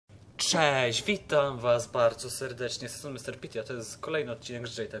Cześć, witam was bardzo serdecznie, jestem Mr. Pity, a to jest kolejny odcinek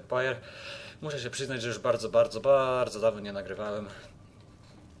z Jade Empire. Muszę się przyznać, że już bardzo dawno nie nagrywałem.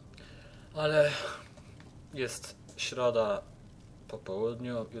 Ale jest środa po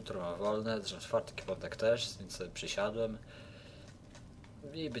południu, jutro mam wolne, zresztą czwartek i piątek też, więc sobie przysiadłem.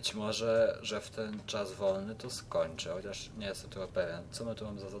 I być może, że w ten czas wolny to skończę, chociaż nie jestem tego pewien. Co my tu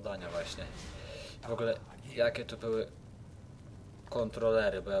mamy za zadania właśnie? W ogóle, jakie tu były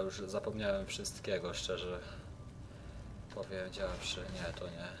kontrolery, bo ja już zapomniałem wszystkiego, szczerze powiedziawszy. Nie, to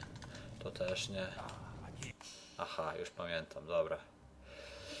nie. To też nie. Aha, już pamiętam, dobra.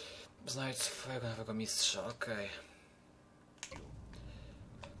 Znajdź swojego nowego mistrza, okej.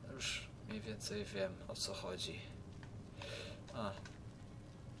 Już mniej więcej wiem, o co chodzi. A.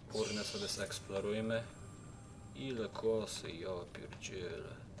 Górne sobie zaeksplorujmy. Ile kłosy, ja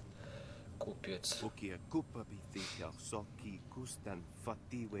pierdzielę. Kupiec.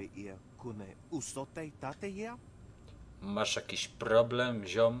 Masz jakiś problem,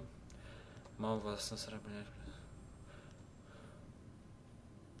 ziom? Mam własne srebrne.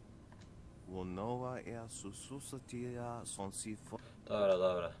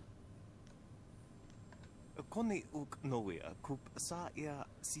 Dobra.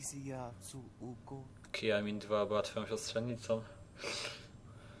 Kiamin 2 była twoją siostrzenicą.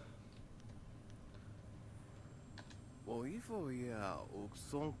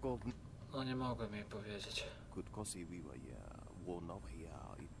 No nie mogłem jej powiedzieć.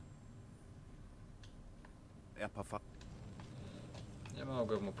 Nie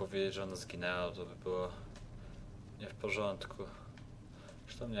mogłem mu powiedzieć, że ona zginęła, to by było nie w porządku.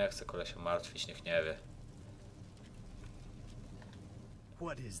 Zresztą nie chcę kolesia martwić, niech nie wie.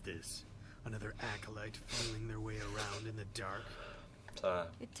 What is this? Another acolyte feeling their way around in the dark? Tak.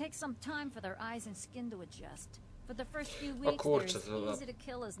 It takes some time for their eyes and skin to adjust. For the first few weeks, they're as easy to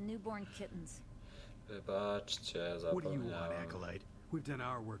kill as newborn kittens. Wybaczcie, What do you want, zapomniałem. acolyte? We've done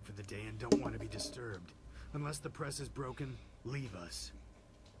our work for the day and don't want to be disturbed. Unless the press is broken, leave us.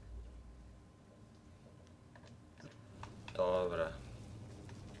 Dobra.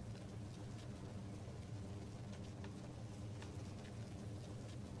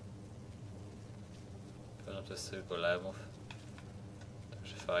 Pewno to jest tych golemów.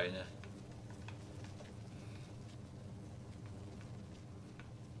 Także fajnie.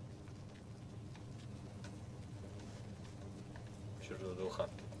 Źródło ducha.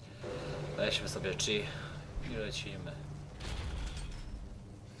 Weźmy sobie chi i lecimy.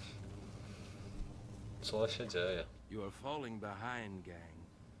 Co się dzieje? You are falling behind, gang.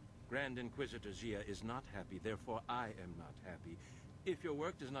 Grand Inquisitor Jia is not happy, therefore I am not happy. If your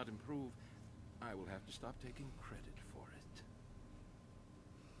work does not improve, I will have to stop taking credit for it.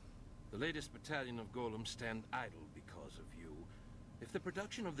 The latest battalion of golems stand idle because of you. If the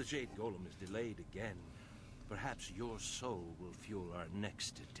production of the Jade golem is delayed again, perhaps your soul will fuel our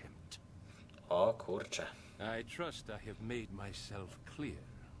next attempt. O kurczę. I trust I have made myself clear.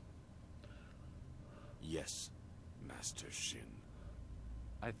 Yes, Master Shin.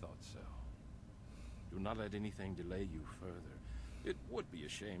 I thought so. Do not let anything delay you further. It would be a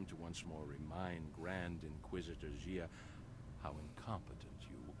shame to once more remind Grand Inquisitor Jia how incompetent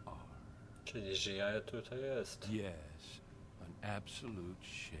you are. Czyli Jia tutaj jest. Yes, an absolute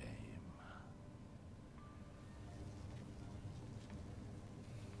shame.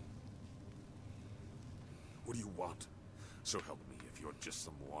 What do you want? So help me, if you're just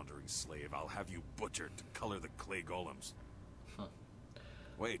some wandering slave, I'll have you butchered to color the clay golems.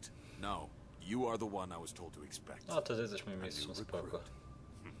 Wait, no. You are the one I was told to expect. No to ty jesteś moim A mistrzem, new spoko. recruit.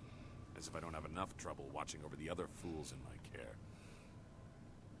 As if I don't have enough trouble watching over the other fools in my care.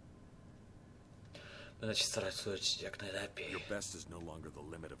 Będę ci starać służyć jak najlepiej. Your best is no longer the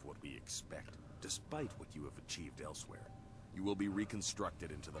limit of what we expect, despite what you have achieved elsewhere. You will be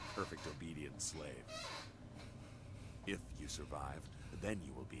reconstructed into the perfect obedient slave. If you survive, then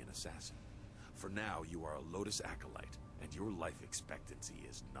you will be an assassin. For now, you are a Lotus Acolyte, and your life expectancy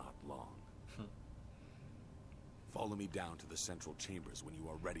is not long. Follow me down to the central chambers when you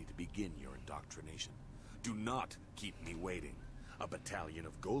are ready to begin your indoctrination. Do not keep me waiting. A battalion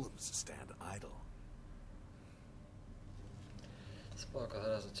of golems stand idle. Spoko,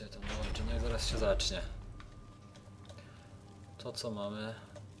 zaraz do ciebie tam dołączę, no i zaraz się zacznie. To co mamy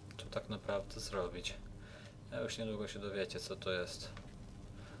tu tak naprawdę zrobić? Ja już niedługo się dowiecie, co to jest.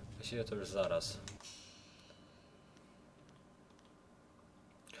 Właściwie to już zaraz.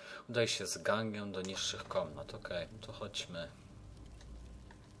 Udaj się z gangiem do niższych komnat. Okej, no to chodźmy.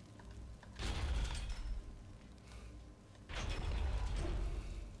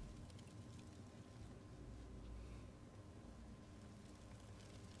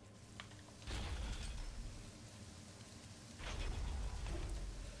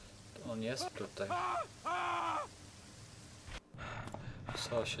 On jest tutaj.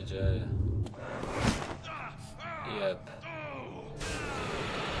 Co się dzieje? Jeb.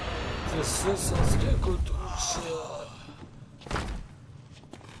 Wysysa z niego duszę.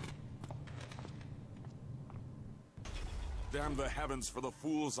 Damn the heavens for the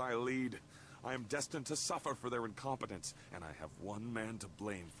fools I lead. I am destined to suffer for their incompetence, and I have one man to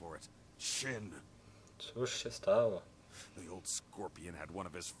blame for it. Shin. Cóż się stało? The old scorpion had one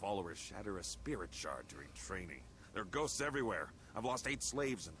of his followers shatter a spirit shard during training. There are ghosts everywhere. I've lost 8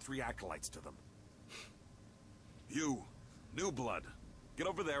 slaves and 3 acolytes to them. You, New Blood, get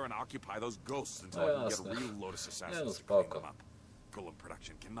over there and occupy those ghosts until I can get real Lotus assassins to clean them up. Golem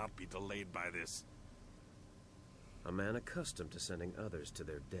production cannot be delayed by this. A man accustomed to sending others to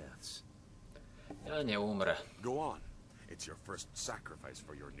their deaths. Ja nie umrę. Go on. It's your first sacrifice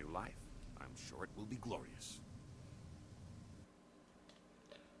for your new life. I'm sure it will be glorious.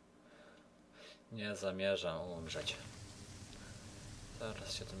 Nie zamierzam umrzeć.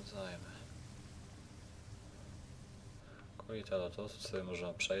 Zaraz się tym zajmę. Kulita lotosu sobie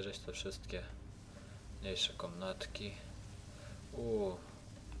można przejrzeć te wszystkie mniejsze komnatki.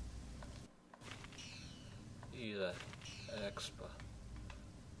 Ile expa.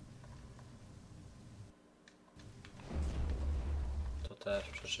 To też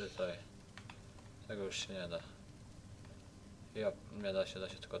przeczytaj. Tego już się nie da. Ja, nie da się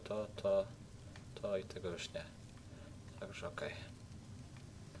tylko to i tego już nie. Także okej.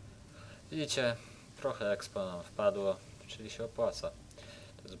 Widzicie, trochę expa nam wpadło, czyli się opłaca.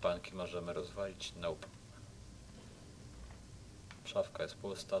 Te z banki możemy rozwalić. Nope. Szafka jest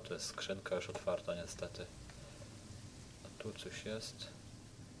pusta, tu jest skrzynka już otwarta niestety. A tu coś jest?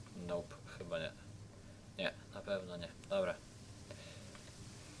 Nope, chyba nie. Nie, na pewno nie. Dobra.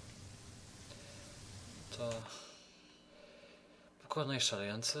 To... Pokonaj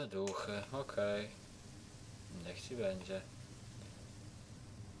szalejące duchy. Okej. Niech ci będzie.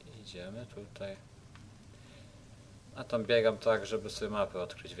 Idziemy tutaj. A tam biegam tak, żeby sobie mapę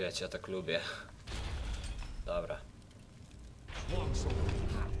odkryć, wiecie, ja tak lubię. Dobra. Nie mam słów.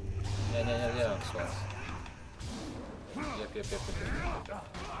 Jep.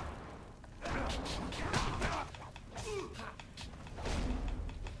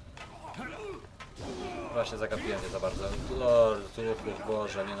 Właśnie zagapiłem się za bardzo. Lord, duchów,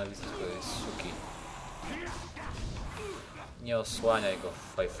 Boże, nienawidzę tej suki. Nie osłaniaj go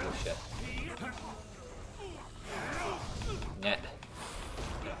w fajflusie. Nie.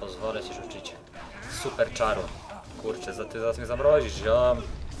 Nie pozwolę ci rzucić super czaru. Kurczę, ty zaraz mnie zamrozisz, ziom.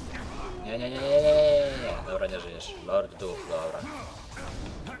 Nie. Dobra, nie żyjesz. Lord duch, dobra.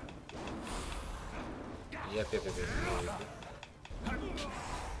 Jep.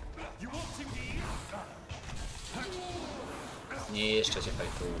 Niszczę cię,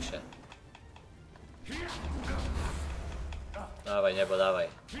 fajflusie. Dawaj, niebo, dawaj.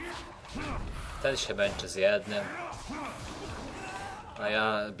 Ten się męczy z jednym. A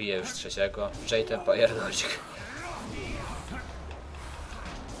ja biję już trzeciego. Jade'em pojedynczyk.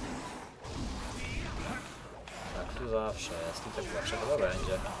 Tak, tu zawsze jest. I tak zawsze chyba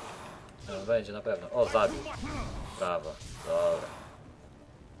będzie. No, będzie na pewno. O, zabił. Brawo. Dobra.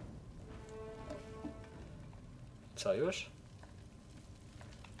 Co, już?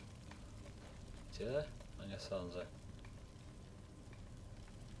 Tyle? No nie sądzę.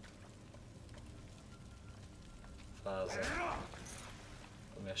 Fazę.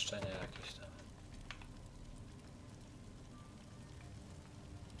 Pomieszczenie jakieś tam.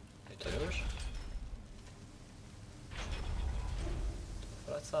 I to już?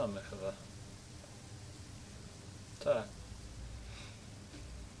 Wracamy chyba. Tak.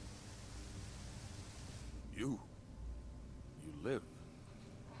 You live.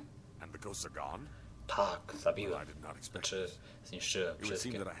 And the ghosts are gone? Tak, Well, zabiłem. I did not expect Czy this. zniszczyłem It would seem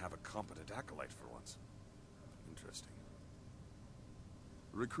wszystkie. that I have a competent acolyte for once. Interesting.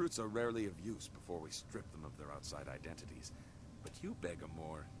 Recruits are rarely of use before we strip them of their outside identities, but you beg a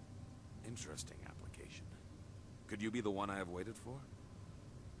more interesting application. Could you be the one I have waited for?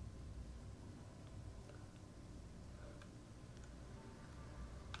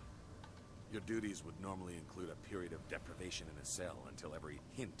 Your duties would normally include a period of deprivation in a cell until every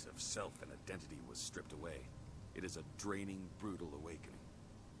hint of self and identity was stripped away. It is a draining, brutal awakening.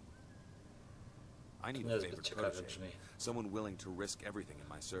 I need a favorite protege, someone willing to risk everything in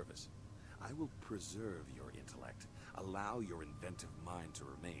my service. I will preserve your intellect, allow your inventive mind to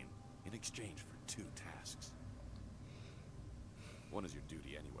remain, in exchange for 2 tasks. One is your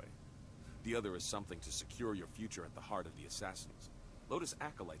duty anyway. The other is something to secure your future at the heart of the Assassins. Lotus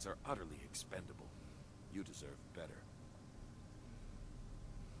acolytes are utterly expendable. You deserve better.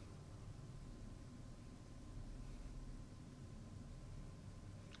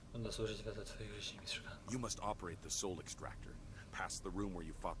 Będę służyć wedle twoich rzezi, mistrz Gang. You must operate the soul extractor, past the room where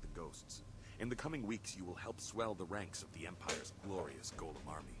you fought the ghosts. In the coming weeks, you will help swell the ranks of the Empire's glorious Golem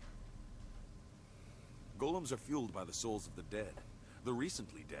army. Golems are fueled by the souls of the dead. The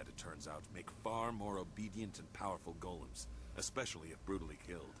recently dead, it turns out, make far more obedient and powerful golems, especially if brutally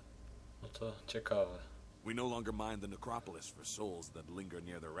killed. No to ciekawe. We no longer mind the necropolis for souls that linger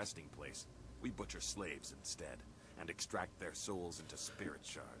near their resting place. We butcher slaves instead, and extract their souls into spirit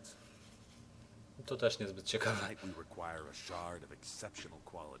shards. To też niezbyt ciekawe. Tonight we require a shard of exceptional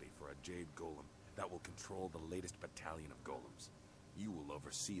quality for a Jade golem that will control the latest battalion of golems. You will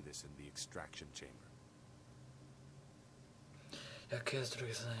oversee this in the extraction chamber. Jakie jest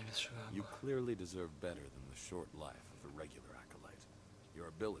drugie zadanie, mistrz Gang? You clearly deserve better than the short life of a regular acolyte. Your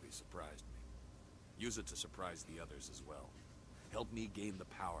ability surprised me. Use it to surprise the others as well. Help me gain the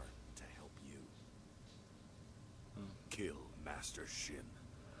power to help you. Kill Master Shin,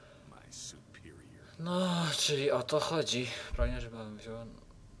 my superior. No, czyli o to chodzi. Pragnie, żebym wziął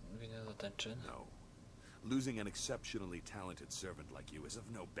winę za ten czyn. No. Losing an exceptionally talented servant like you is of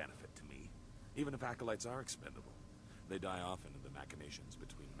no benefit to me. Even if acolytes are expendable, they die often in the machinations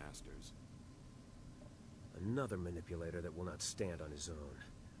between masters. Another manipulator that will not stand on his own.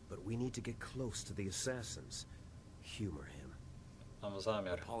 But we need to get close to the assassins. Humor him. Mam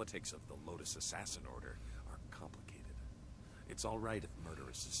zamiar. The politics of the Lotus Assassin Order are complicated. It's all right if murder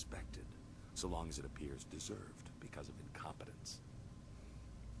is suspected, so long as it appears deserved because of incompetence.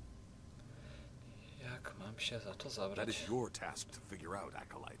 Jak mam się za to That zabrać? is your task to figure out,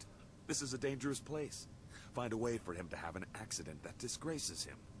 Acolyte. This is a dangerous place. Find a way for him to have an accident that disgraces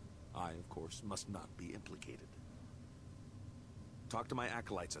him. I, of course, must not be implicated. Talk to my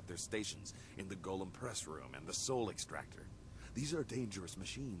acolytes at their stations in the Golem press room and the Soul Extractor. These are dangerous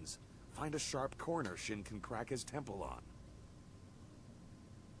machines. Find a sharp corner Shin can crack his temple on.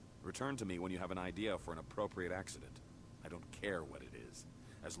 Return to me when you have an idea for an appropriate accident. I don't care what it is,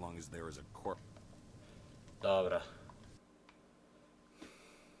 as long as there is a corpse. Dobra.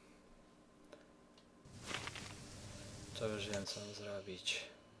 To już wiem, co mam zrobić.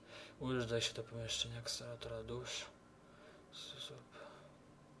 Udaj się do pomieszczenia akceleratora dusz. Sposób.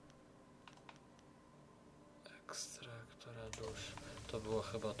 Ekstraktora dusz. To było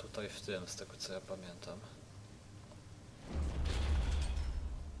chyba tutaj w tym, z tego co ja pamiętam.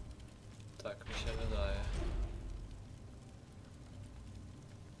 Tak mi się wydaje.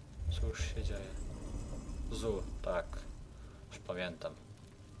 Cóż się dzieje? Tak. Już pamiętam.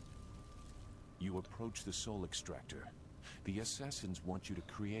 You approach the soul extractor. The assassins want you to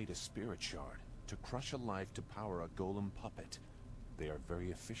create a spirit shard to crush a life to power a golem puppet. They are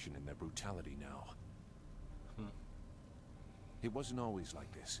very efficient in their brutality now. It wasn't always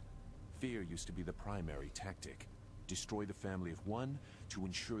like this. Fear used to be the primary tactic. Destroy the family of one to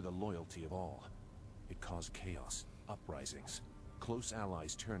ensure the loyalty of all. It caused chaos, uprisings, close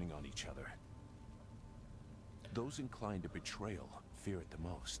allies turning on each other. Those inclined to betrayal fear it the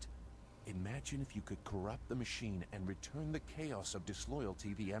most. Imagine if you could corrupt the machine and return the chaos of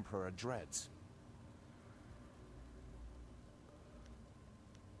disloyalty the Emperor dreads.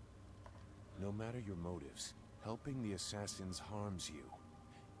 No matter your motives, helping the assassins harms you.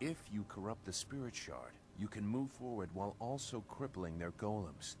 If you corrupt the spirit shard, you can move forward while also crippling their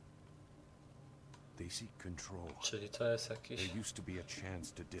golems. They seek control. Czyli to jest jakiś... There used to be a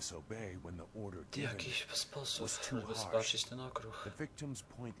chance to disobey when the order given jakiś sposób, was too żeby harsh. spaczyć ten okruch. The victims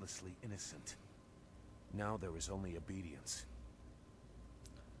pointlessly innocent. Now there is only obedience.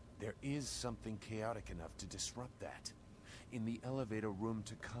 There is something chaotic enough to disrupt that. In the elevator room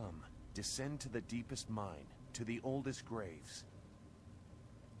to come, descend to the deepest mine, to the oldest graves.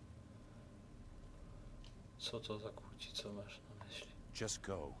 Co to za kłóci, co masz na myśli? Just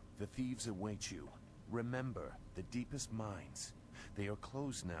go. The thieves await you. Remember, the deepest mines. They are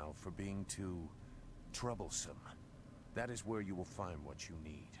closed now for being too troublesome. That is where you will find what you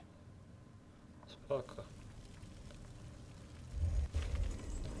need. Spoko.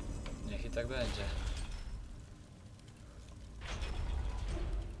 Niech i tak będzie.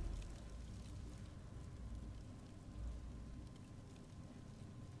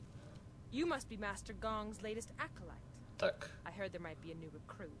 You must be Master Gong's latest acolyte. Tak. I heard there might be a new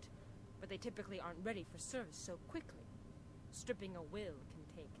recruit, but they typically aren't ready for service so quickly. Stripping a will can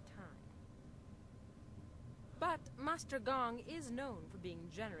take time. But Master Gong is known for being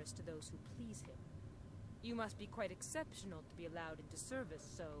generous to those who please him. You must be quite exceptional to be allowed into service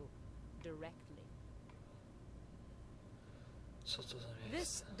so directly. Co to za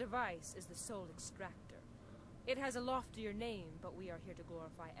This miejsce? device is the Soul Extractor. It has a loftier name, but we are here to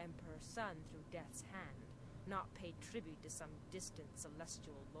glorify Emperor Sun through Death's hand.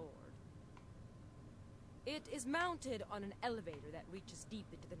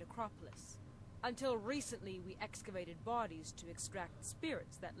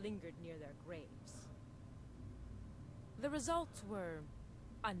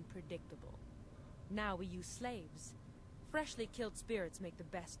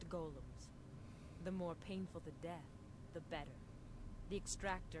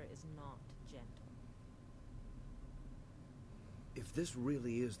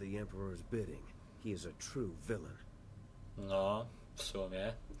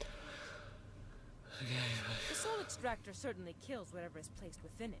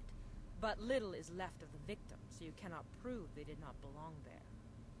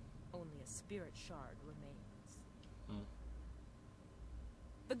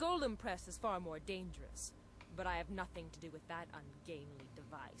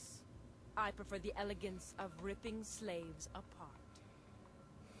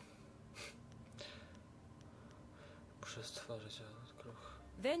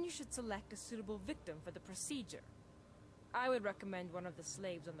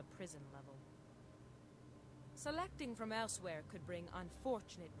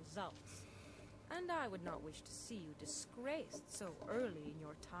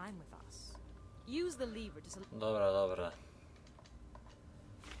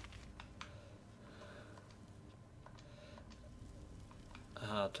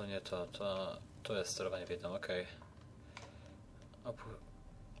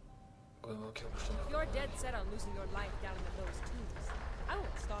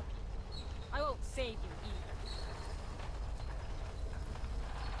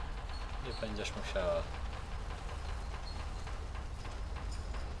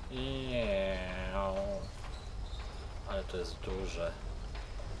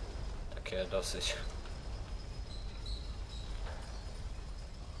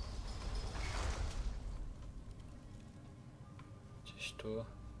 Gdzieś tu.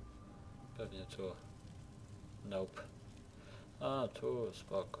 Pewnie tu. Nope. A, tu,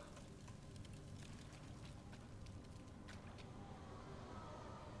 spoko.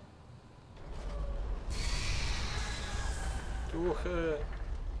 Duchy!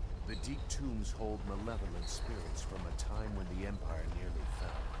 The deep tombs hold malevolent spirits from a time when the Empire nearly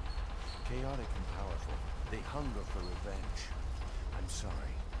fell. Chaotic and powerful, they hunger for revenge. I'm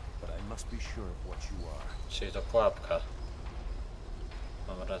sorry, but I must be sure of what you are. Czyli to pułapka.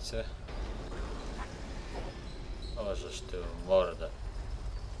 Mam rację? O, żeż ty mordę.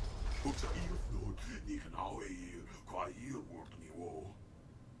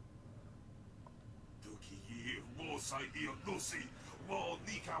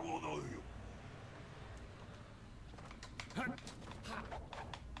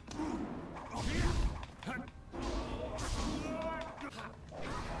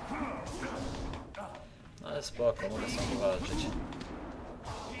 Ale spoko, mogę sam walczyć.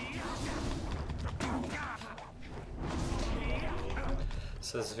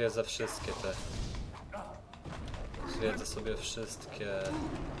 Zwiedzę wszystkie te... Zwiedzę sobie wszystkie...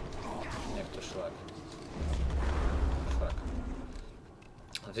 Jak to szlak? Fuck.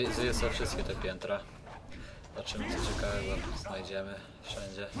 Zwiedzę sobie wszystkie te piętra. Zobaczymy, co ciekawego znajdziemy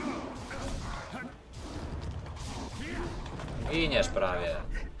wszędzie. Giniesz prawie.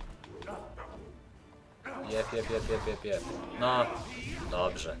 Jep. No,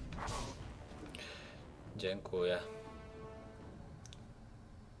 dobrze. Dziękuję.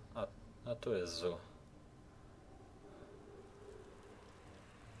 A tu jest zoo.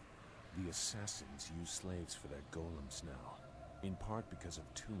 The assassins use slaves for their golems now, in part because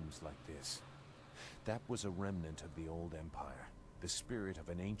of tombs like this. That was a remnant of the old empire, the spirit of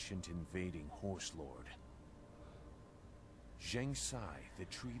an ancient invading horse lord. Zheng Sai, the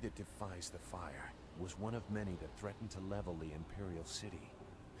tree that defies the fire, was one of many that threatened to level the imperial city.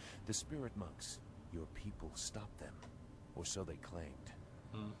 The spirit monks, your people, stopped them, or so they claimed.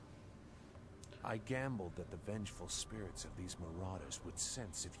 I gambled that the vengeful spirits of these marauders would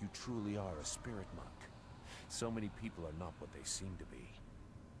sense if you truly are a spirit monk. So many people are not what they seem to be.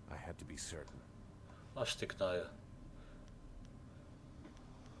 I had to be certain. Aż ty gnoju.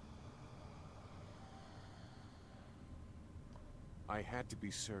 I had to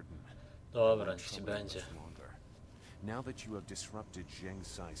be certain. Dobra, niech ci będzie. Now that you have disrupted Zheng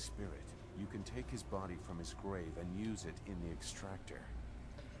Sai's spirit, you can take his body from his grave and use it in the extractor.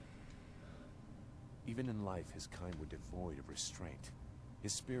 Even in life, his kind were devoid of restraint.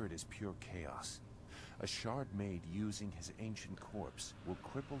 His spirit is pure chaos. A shard made using his ancient corpse will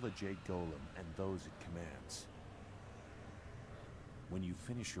cripple the Jade Golem and those it commands. When you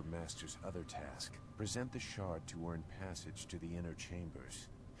finish your master's other task, present the shard to earn passage to the inner chambers.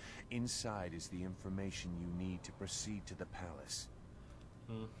 Inside is the information you need to proceed to the palace.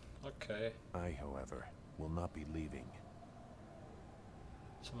 Okay. I, however, will not be leaving.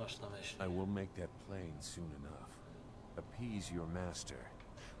 Co masz na myśli? I will make that plain soon enough. Appease your master.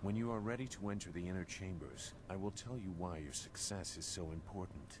 When you are ready to enter the inner chambers, I will tell you why your success is so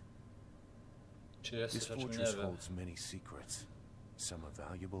important. Czy jest This coś, o czym nie fortress wiem? holds many secrets. Some are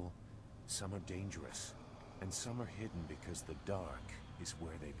valuable, some are dangerous, and some are hidden because the dark is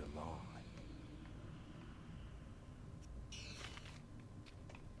where they belong.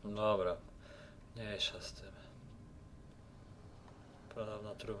 Dobra, mniejsza z tym.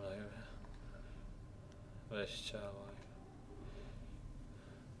 Pradawna trumna, weź ciało.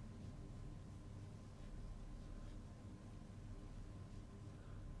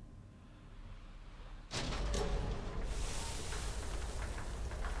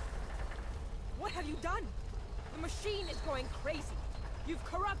 What have you done? The machine is going crazy. You've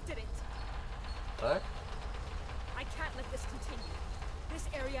corrupted it. Tak? I can't let this continue. This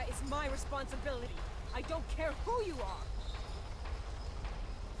area is my responsibility. I don't care who you are.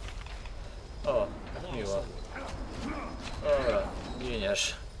 O, jak miło. Dobra,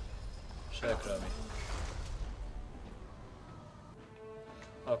 giniesz. Przykro mi.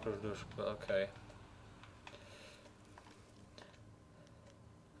 Oprócz duszku, okej.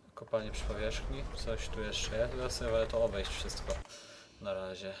 Kopanie przy powierzchni, coś tu jeszcze jest. Ja sobie wolę to obejść wszystko na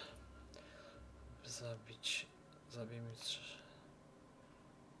razie. Zabijmy 3.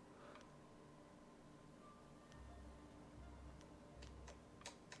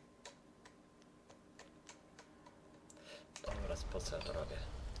 Dobra, po co ja to robię?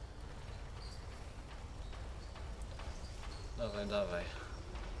 Dawaj, dawaj.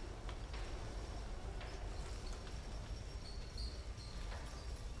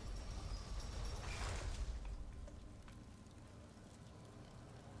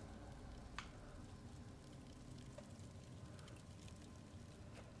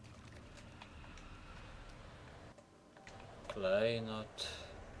 Klejnot.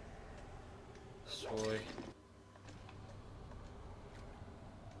 Słój.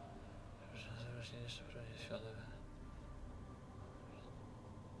 Zaraz jeszcze prawie świadomy.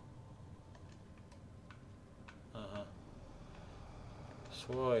 Aha.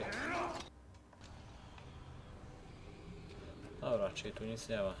 Słój. Dobra, czyli tu nic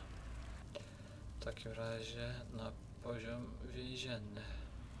nie ma. W takim razie na poziom więzienny.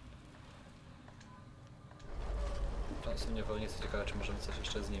 To są niewolnicy, ciekawe czy możemy coś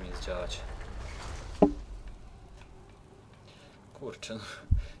jeszcze z nimi zdziałać. Kurczę, no,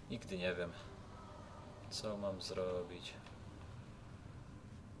 nigdy nie wiem, co mam zrobić.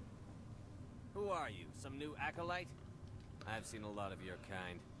 Who are you? Some new acolyte? I've seen a lot of your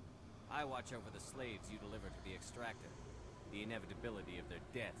kind. I watch over the slaves you deliver to the extractor. The inevitability of their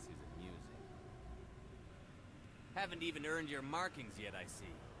deaths is amusing. Haven't even earned your markings yet, I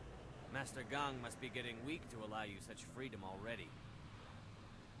see. Master Gang must be getting weak to allow you such freedom already.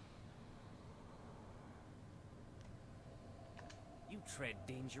 You tread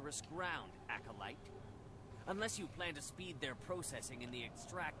dangerous ground, acolyte. Unless you plan to speed their processing in the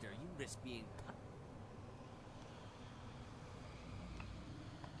extractor, you risk being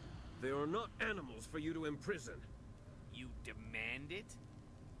They are not animals for you to imprison. You demand it?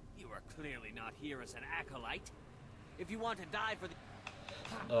 You are clearly not here as an acolyte. If you want to die for the...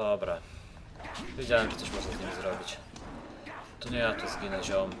 Dobra. Wiedziałem, że coś można z nim zrobić. To nie ja tu zginę,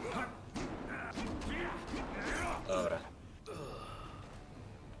 ziom. Dobra.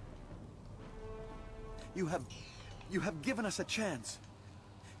 You have given us a chance.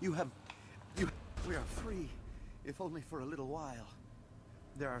 We are free, if only for a little while.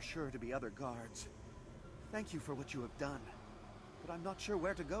 There are sure to be other guards. Thank you for what you have done, but I'm not sure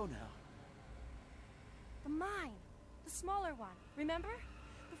where to go now. The mine. The smaller one. Remember?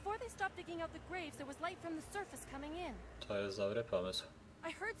 Before they stopped digging out the graves, there was light from the surface coming in. To jest dobry pomysł.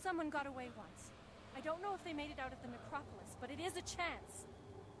 I heard someone got away once. I don't know if they made it out of the necropolis, but it is a chance.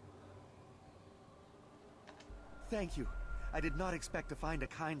 Thank you. I did not expect to find a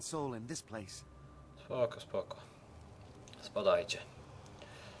kind soul in this place. Spoko, spoko. Spadajcie.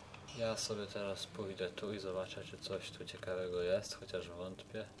 Ja sobie teraz pójdę tu i zobaczę, czy coś tu ciekawego jest, chociaż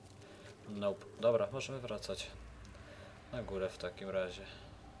wątpię. Nope. Dobra, możemy wracać na górę w takim razie.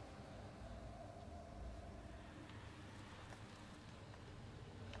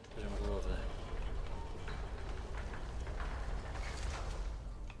 Poziom główny.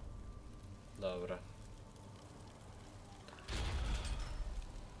 Dobra.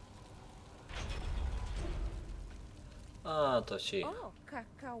 A, to ci. O,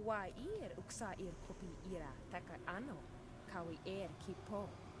 kakawair uksair kopi ira taka ano. Kawair kipo.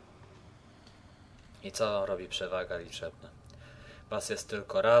 I co robi przewaga liczebna? Was jest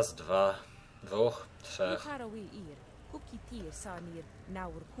tylko raz, dwa, dwóch, trzech.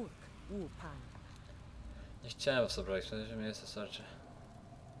 Nie chciałem was obrać, że mnie jest starczy.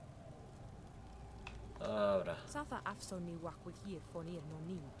 Dobra.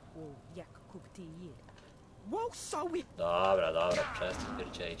 Dobra, dobra, przestań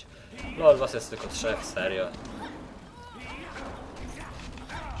pierdzielić. Lol, was jest tylko trzech, serio.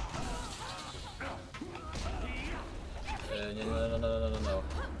 Nie, no.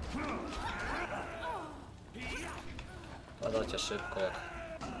 Padacie szybko jak...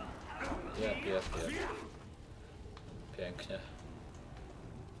 Jep. Pięknie.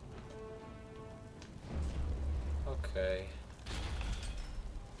 Okej.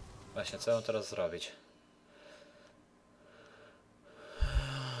 Właśnie, co mam teraz zrobić?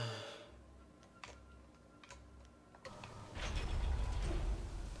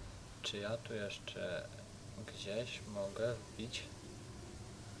 Czy ja tu jeszcze gdzieś mogę wbić?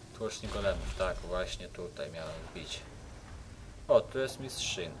 Tłucznik golemów, tak, właśnie tutaj miałem wbić. O, tu jest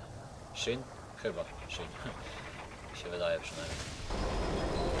mistrz Shin. Shin? Chyba, Shin. Mi się wydaje przynajmniej.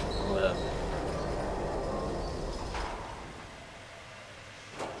 Golemy.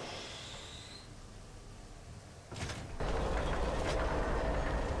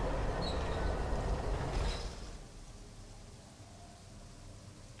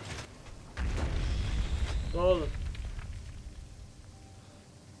 LOL.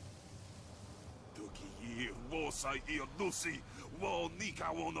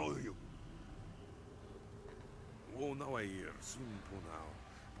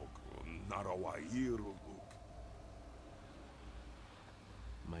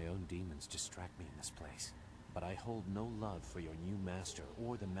 My own demons distract me in this place, but I hold no love for your new master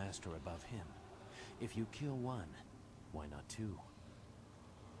or the master above him. If you kill one, why not two?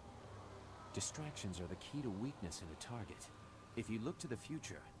 Distractions are the key to weakness in a target. If you look to the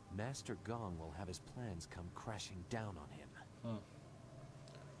future, Master Gong will have his plans come crashing down on him.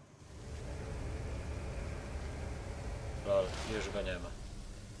 Lol, już go nie ma.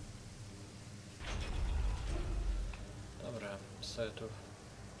 Dobra, sobie tu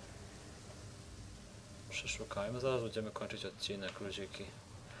przeszukajmy. Zaraz będziemy kończyć odcinek, ludziki.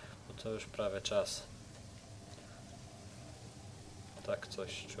 Bo to już prawie czas. Tak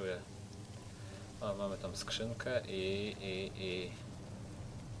coś czuję. A, mamy tam skrzynkę i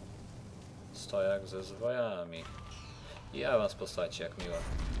stojak ze zwojami. I awans postaci, jak miło.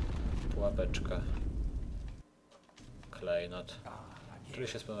 Pułapeczka. Klejnot, który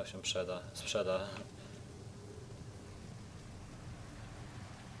się z pewnością sprzeda.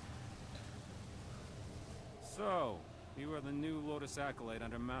 So, you are the new Lotus Acolyte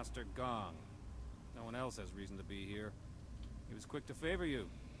under Master Gong. No one else has reason to be here. He was quick to favor you.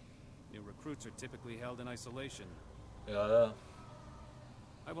 New recruits are typically held in isolation. Yeah.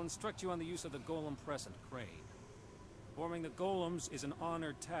 I will instruct you on the use of the golem press and crane. Forming the golems is an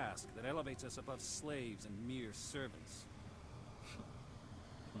honored task that elevates us above slaves and mere servants.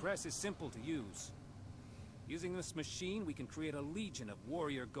 The press is simple to use. Using this machine, we can create a legion of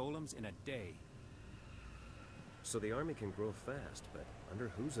warrior golems in a day. So the army can grow fast, but under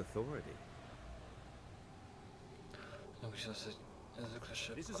whose authority?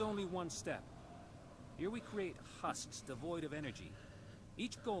 This is only one step. Here we create husks devoid of energy.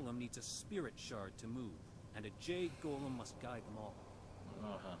 Each golem needs a spirit shard to move, and a Jade golem must guide them all.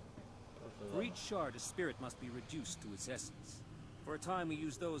 For each shard, a spirit must be reduced to its essence. For a time we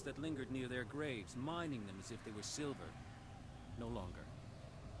used those that lingered near their graves, mining them as if they were silver. No longer.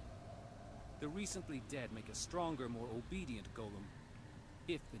 The recently dead make a stronger, more obedient golem,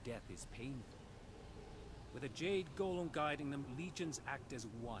 if the death is painful. With a Jade golem guiding them, legions act as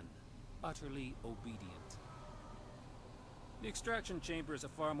one, utterly obedient. The extraction chamber is a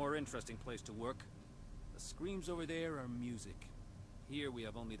far more interesting place to work. The screams over there are music. Here we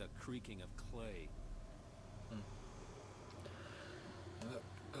have only the creaking of clay.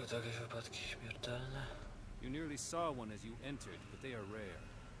 You nearly saw one as you entered, but they are rare.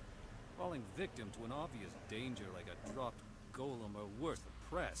 Falling victim to an obvious danger like a dropped golem are worth the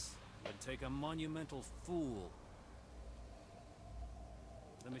press. Would take a monumental fool.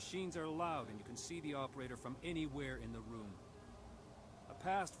 The machines are loud and you can see the operator from anywhere in the room. A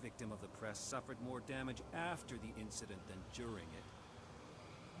past victim of the press suffered more damage after the incident than during it.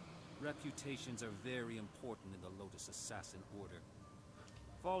 Reputations are very important in the Lotus Assassin Order.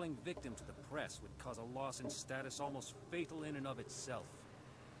 Falling victim to the press would cause a loss in status almost fatal in and of itself.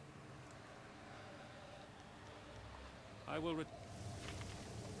 I will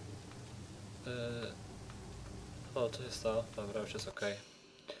O, to jest to. Dobra, już jest ok.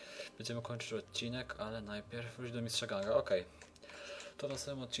 Będziemy kończyć odcinek, ale najpierw wrócić do mistrza ganga. Ok. To na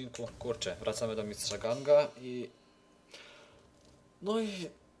samym odcinku, kurczę, wracamy do mistrza ganga i... No i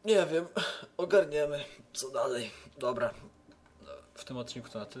nie wiem, ogarniemy co dalej. Dobra, w tym odcinku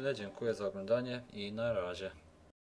to na tyle. Dziękuję za oglądanie i na razie.